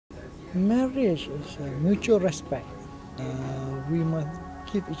Marriage is mutual respect. We must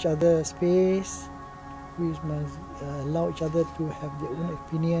give each other space. We must allow each other to have their own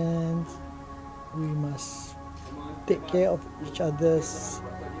opinions. We must take care of each other's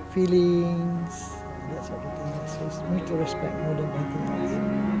feelings, that sort of thing. So it's mutual respect more than anything else.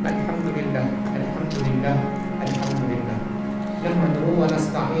 Alhamdulillah, Alhamdulillah, Alhamdulillah. Nahmaduhu wa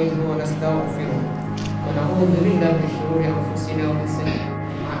nasta'inuhu wa nastaghfiruh. Wa na'udzu billahi min shururi anfusina wa min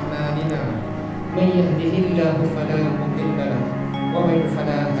sayyi'ati a'malina. Man yahdihillahu fala mudilla lahu wa man yudlil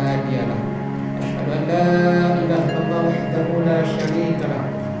fala hadiya lahu. Asyhadu an la ilaha illallah wahdahu la syarika lahu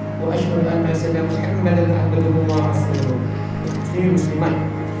wa asyhadu anna sayyidina Muhammadan abduhu wa rasuluh. Muslimat,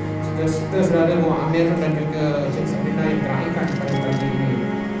 saudara-saudara Al-Amir dan juga Cik Sabreena yang terakhirkan pada pagi ini.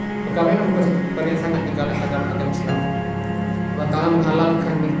 Perkahwinan merupakan perkara yang sangat digalak agama Islam. Allah Ta'ala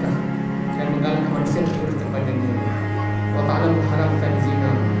menghalalkan nikah dan menggalakkan manusia terus kepadanya. Allah Ta'ala mengharamkan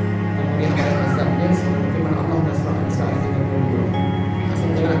zina, kemudian ada azabnya seperti firman Allah dan surah An-Nisa ayat 32.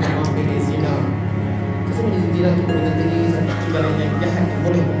 Sesungguhnya akan memilih zina. Sesungguhnya zina itu menjadi satu ibadah yang jahat yang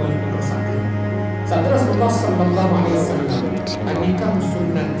boleh membuat kerosakan. Saat Rasulullah sallallahu alaihi wasallam, "An-nikah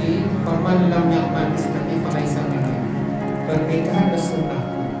sunnati, faman lam ya'mal sunnati falaisa minni." Pernikahan sunnah.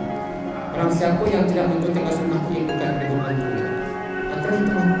 Barang siapa yang tidak mengikuti sunnah ia bukan golonganku. Antara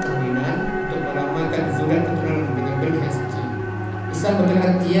itu perkahwinan untuk meramalkan zuriat keturunan dengan benih yang suci. Islam berkata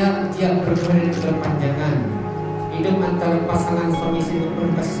tiap perkahwinan berpanjangan. Hidup antara pasangan suami istri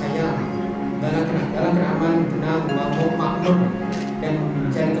penuh kasih sayang dalam keamanan, tenang, makmur dan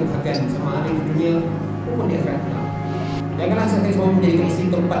mencari kebahagiaan sama ada di dunia maupun di akhirat. Janganlah sampai suami menjadikan istri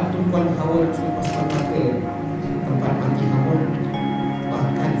tempat tumpuan hawa dan pasangan mata, tempat mati hamun.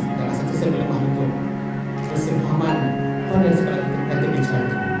 Bahkan dalam satu lemah lembut, kesepahaman pada segala kata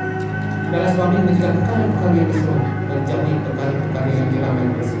bicara. Dalam suami menjaga perkara-perkara yang disuruh menjauhi perkara-perkara yang dilarang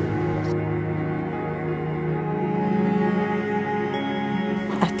bersih.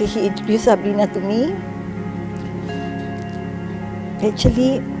 After he introduced Sabreena to me,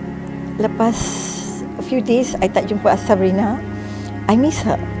 actually lepas a few days I tak jumpa Sabreena, I miss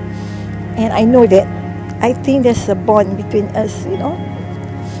her, and I know that I think there's a bond between us, you know.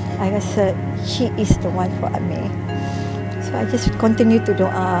 I rasa she is the one for Amir. So I just continue to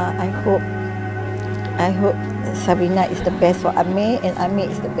doa. I hope Sabreena is the best for Amir and Amir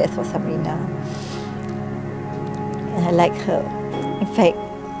is the best for Sabreena. And I like her. In fact,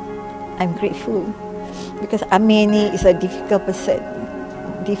 I'm grateful because Amir ni is a difficult person.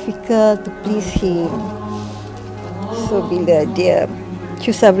 Difficult to please him. So bila dia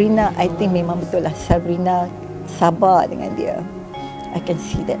choose Sabreena, I think memang betul lah Sabreena sabar dengan dia. I can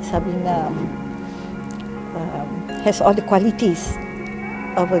see that Sabreena has all the qualities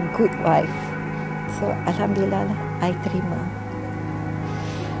of a good wife. So Alhamdulillah lah, I terima.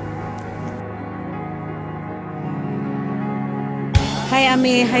 Hi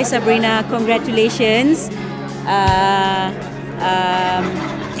Amir, hi Sabreena, congratulations.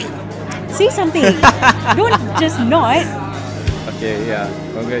 Say something. Don't just nod. Okay, yeah,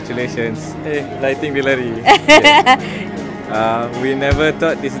 congratulations. Lighting dia lari. We never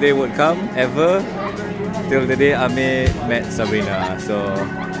thought this day would come ever till the day Amir met Sabreena. So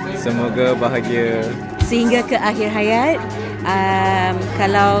semoga bahagia sehingga ke akhir hayat.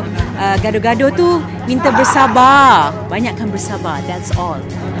 Kalau gaduh-gaduh tu minta bersabar, banyakkan bersabar. That's all.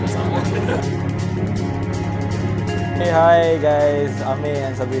 Hey, hi guys,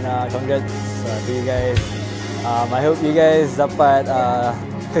 Amir and Sabreena. Congrats to you guys. I hope you guys dapat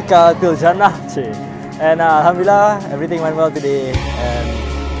kekal till Jannah. And Alhamdulillah, everything went well today, and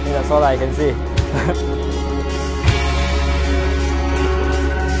I think that's all I can say.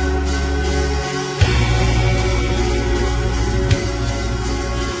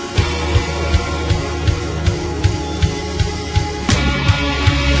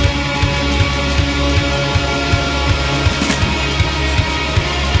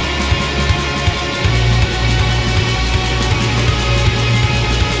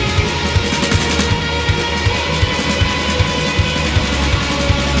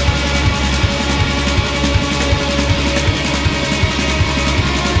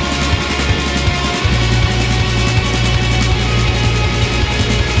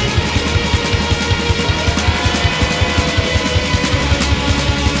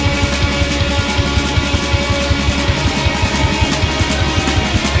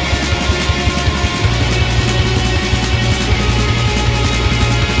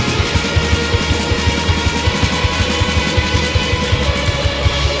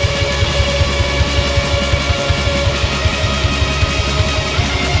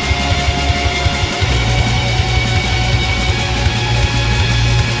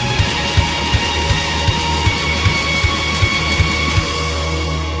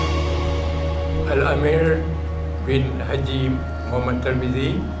 Haji Muhammad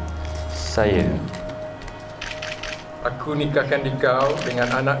Tarmizi. Saya. Aku nikahkan dikau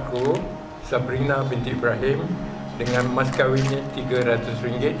dengan anakku Sabreena binti Ibrahim dengan mas kahwinnya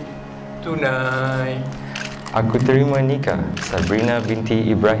RM300 tunai. Aku terima nikah Sabreena binti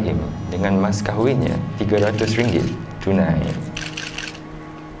Ibrahim dengan mas kahwinnya RM300 tunai.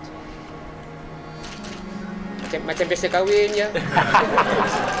 Macam biasa kahwin je.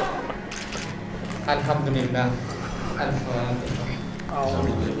 Alhamdulillah.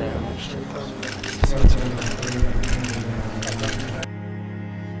 Alhamdulillah.